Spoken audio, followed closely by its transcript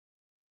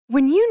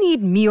When you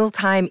need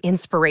mealtime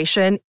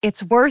inspiration,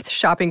 it's worth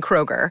shopping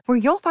Kroger, where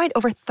you'll find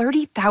over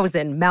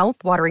 30,000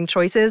 mouth-watering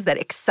choices that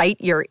excite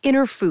your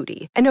inner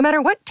foodie. And no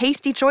matter what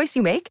tasty choice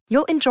you make,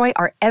 you'll enjoy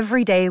our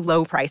everyday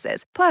low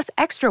prices, plus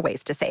extra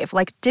ways to save,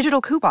 like digital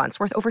coupons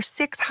worth over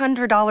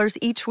 $600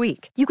 each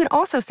week. You can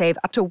also save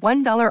up to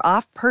 $1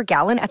 off per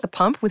gallon at the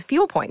pump with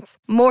fuel points.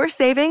 More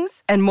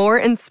savings and more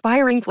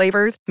inspiring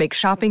flavors make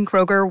shopping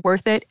Kroger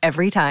worth it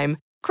every time.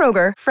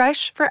 Kroger,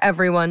 fresh for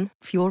everyone.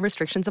 Fuel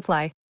restrictions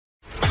apply.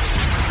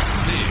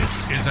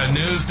 This is a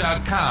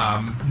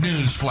News.com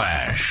news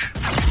flash.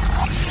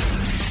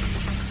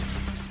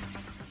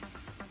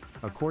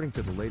 According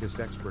to the latest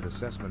expert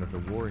assessment of the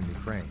war in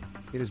Ukraine,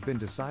 it has been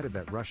decided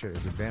that Russia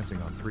is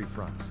advancing on 3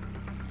 fronts.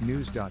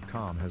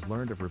 News.com has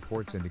learned of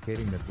reports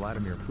indicating that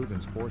Vladimir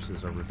Putin's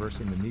forces are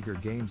reversing the meager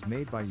gains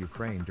made by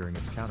Ukraine during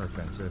its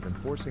counteroffensive and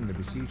forcing the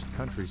besieged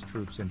country's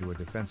troops into a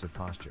defensive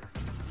posture.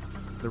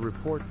 The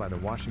report by the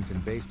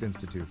Washington-based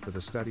Institute for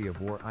the Study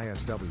of War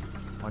 (ISW)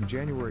 on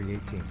January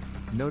 18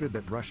 noted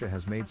that Russia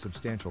has made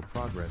substantial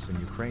progress in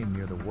Ukraine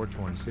near the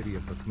war-torn city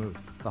of Bakhmut,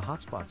 the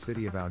hotspot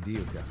city of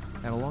Avdiivka,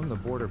 and along the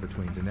border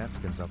between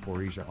Donetsk and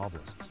Zaporizhia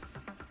oblasts.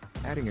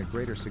 Adding a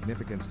greater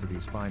significance to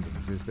these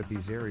findings is that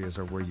these areas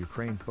are where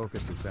Ukraine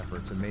focused its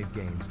efforts and made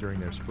gains during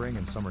their spring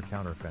and summer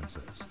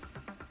counteroffensives.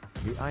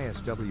 The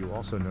ISW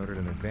also noted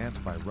an advance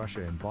by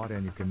Russia in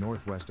Bogdanivka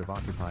northwest of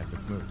occupied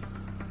Bakhmut.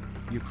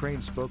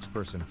 Ukraine's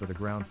spokesperson for the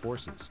ground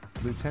forces,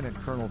 Lieutenant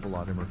Colonel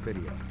Volodymyr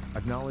Fedyo,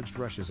 acknowledged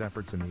Russia's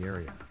efforts in the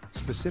area,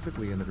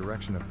 specifically in the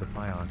direction of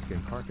Kupiansk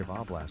and Kharkiv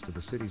Oblast to the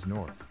city's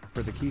north,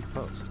 per the Kyiv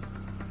Post.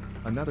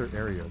 Another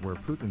area where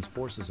Putin's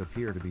forces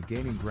appear to be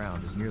gaining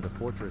ground is near the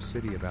fortress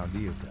city of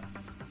Avdiivka.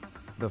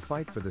 The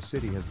fight for the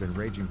city has been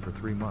raging for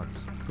 3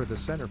 months, per the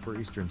Center for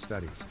Eastern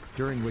Studies,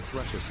 during which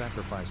Russia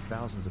sacrificed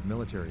thousands of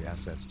military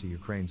assets to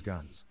Ukraine's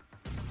guns.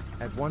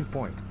 At one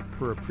point,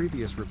 per a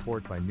previous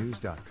report by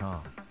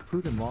News.com,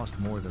 Putin lost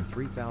more than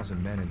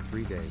 3,000 men in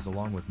 3 days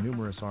along with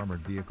numerous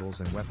armored vehicles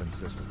and weapons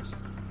systems.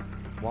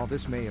 While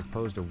this may have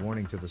posed a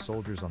warning to the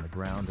soldiers on the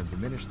ground and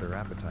diminished their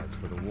appetites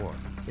for the war,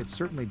 it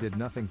certainly did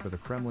nothing for the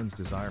Kremlin's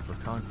desire for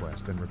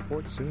conquest, and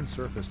reports soon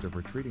surfaced of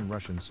retreating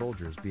Russian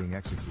soldiers being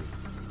executed.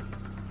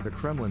 The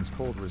Kremlin's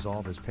cold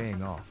resolve is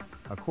paying off,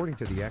 according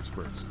to the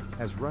experts,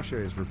 as Russia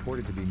is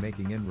reported to be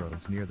making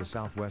inroads near the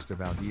southwest of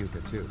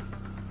Avdiivka too.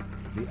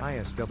 The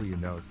ISW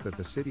notes that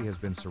the city has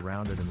been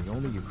surrounded and the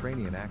only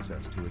Ukrainian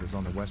access to it is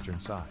on the western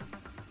side.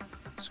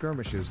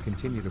 Skirmishes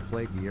continue to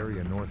plague the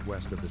area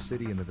northwest of the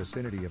city in the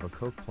vicinity of a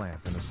coke plant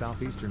and the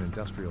southeastern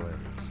industrial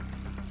areas.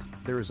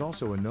 There is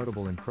also a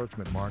notable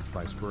encroachment marked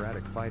by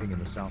sporadic fighting in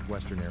the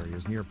southwestern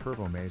areas near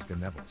Pervomaisk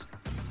and Nevelsk.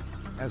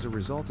 As a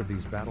result of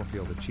these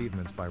battlefield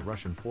achievements by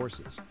Russian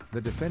forces,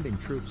 the defending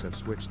troops have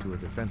switched to a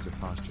defensive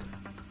posture.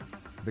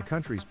 The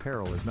country's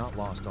peril is not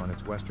lost on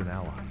its western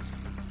allies.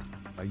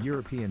 A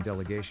European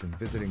delegation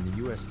visiting the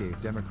U.S.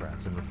 gave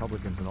Democrats and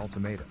Republicans an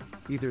ultimatum: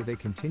 either they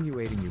continue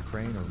aiding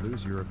Ukraine or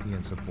lose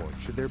European support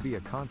should there be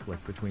a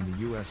conflict between the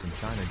U.S. and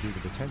China due to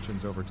the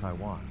tensions over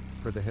Taiwan,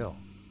 per The Hill.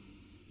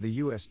 The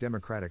U.S.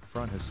 Democratic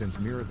Front has since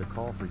mirrored the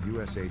call for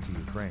U.S. aid to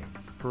Ukraine,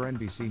 per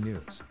NBC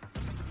News.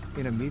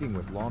 In a meeting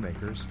with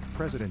lawmakers,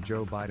 President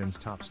Joe Biden's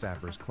top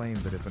staffers claimed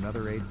that if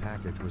another aid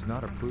package was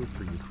not approved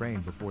for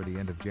Ukraine before the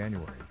end of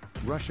January,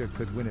 Russia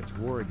could win its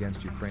war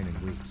against Ukraine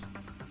in weeks.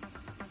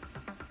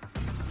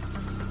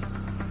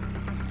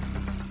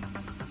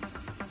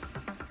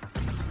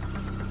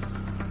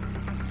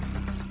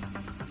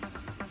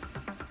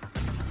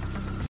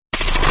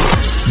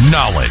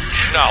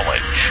 Knowledge.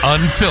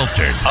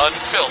 Unfiltered.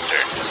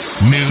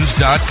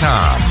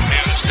 News.com.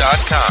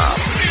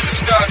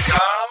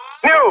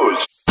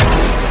 News.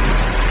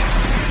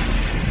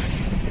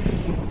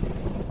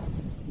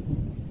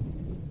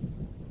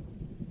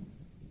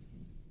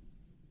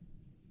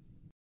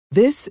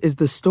 This is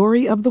the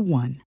story of the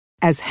one.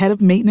 As head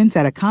of maintenance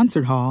at a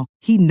concert hall,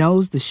 he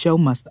knows the show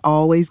must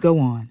always go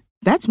on.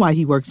 That's why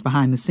he works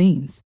behind the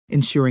scenes,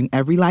 ensuring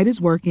every light is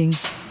working,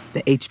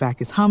 the HVAC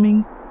is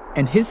humming,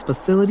 and his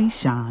facility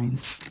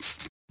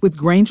shines. With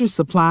Grainger's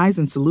supplies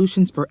and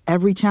solutions for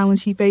every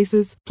challenge he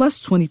faces,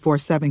 plus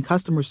 24/7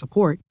 customer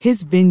support,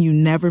 his venue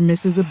never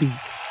misses a beat.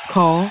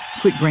 Call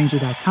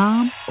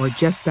quickgrainger.com or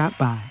just stop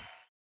by.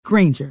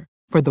 Grainger,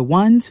 for the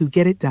ones who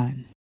get it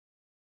done.